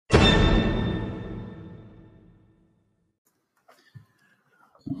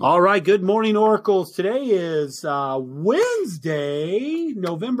All right, good morning, Oracles. Today is Wednesday,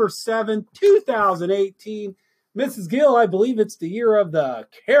 November 7th, 2018. Mrs. Gill, I believe it's the year of the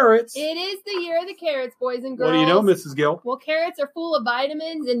carrots. It is the year of the carrots, boys and girls. What do you know, Mrs. Gill? Well, carrots are full of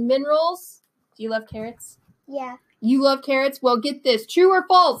vitamins and minerals. Do you love carrots? Yeah. You love carrots? Well, get this. True or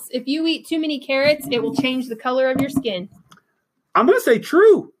false? If you eat too many carrots, it will change the color of your skin. I'm going to say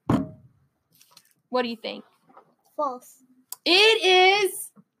true. What do you think? False. It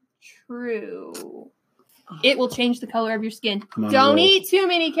is true. It will change the color of your skin. I'm on a Don't roll. eat too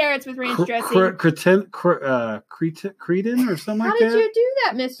many carrots with ranch dressing. Cretin or something How like did that? you do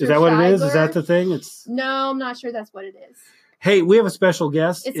that, Mr. Is that what it is? Is Scheidler? that the thing? It's. No, I'm not sure that's what it is. Hey, we have a special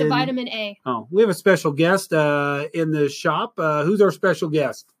guest. It's a vitamin A. Oh, we have a special guest in the shop. Who's our special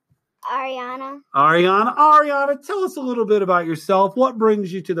guest? Ariana. Ariana, tell us a little bit about yourself. What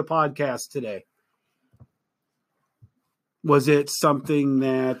brings you to the podcast today? Was it something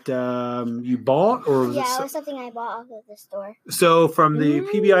that you bought, or was Yeah, it it was something I bought off of the store. so from the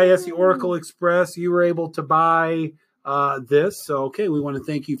PBISE Oracle Express, you were able to buy this? So, okay, we want to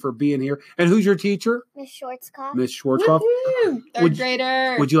thank you for being here. And who's your teacher? Miss Schwarzkopf. Miss Schwartzkopf. Woo-hoo! Third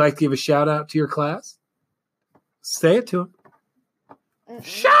grader. Would you like to give a shout out to your class? Say it to him.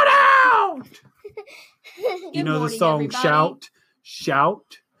 Shout out! You know the morning, song everybody. Shout,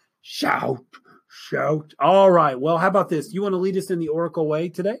 Shout, Shout, Shout. All right. Well, how about this? You want to lead us in the Oracle way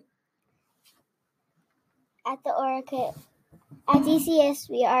today? At the Oracle, at DCS,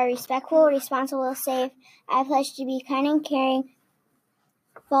 we are respectful, responsible, safe. I pledge to be kind and caring,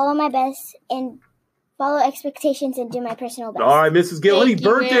 follow my best, and follow expectations and do my personal best. All right, Mrs. Gill. Any Thank you,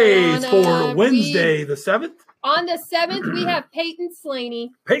 birthdays Ariana. for Wednesday, the 7th? On the 7th, we have Peyton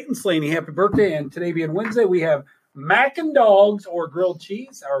Slaney. Peyton Slaney, happy birthday. And today being Wednesday, we have mac and dogs or grilled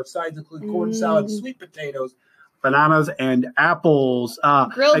cheese. Our sides include corn salad, sweet potatoes, bananas, and apples.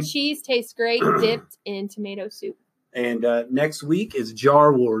 Grilled cheese tastes great dipped in tomato soup. And next week is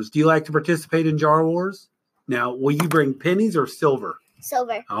Jar Wars. Do you like to participate in Jar Wars? Now, will you bring pennies or silver?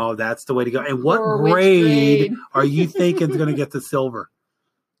 Silver. Oh, that's the way to go. And what Or which grade grade? are you thinking is going to get the silver?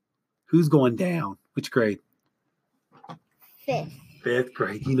 Who's going down? Which grade? Fifth. 5th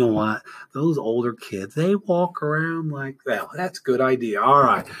grade. You know what? Those older kids, they walk around like that. That's a good idea. All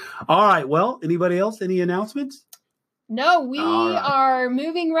right. All right. Well, anybody else? Any announcements? No, we All right. are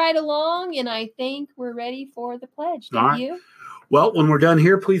moving right along, and I think we're ready for the pledge. All Don't right. you? Well, when we're done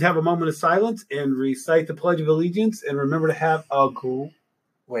here, please have a moment of silence and recite the Pledge of Allegiance. And remember to have a cool.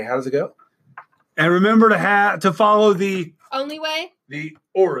 Wait, how does it go? And remember to follow the Only way?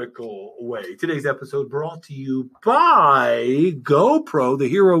 Oracle way. Today's episode brought to you by GoPro, the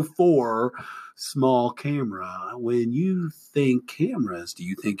Hero 4 small camera. When you think cameras, do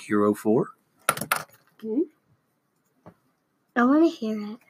you think Hero 4? I want to hear it.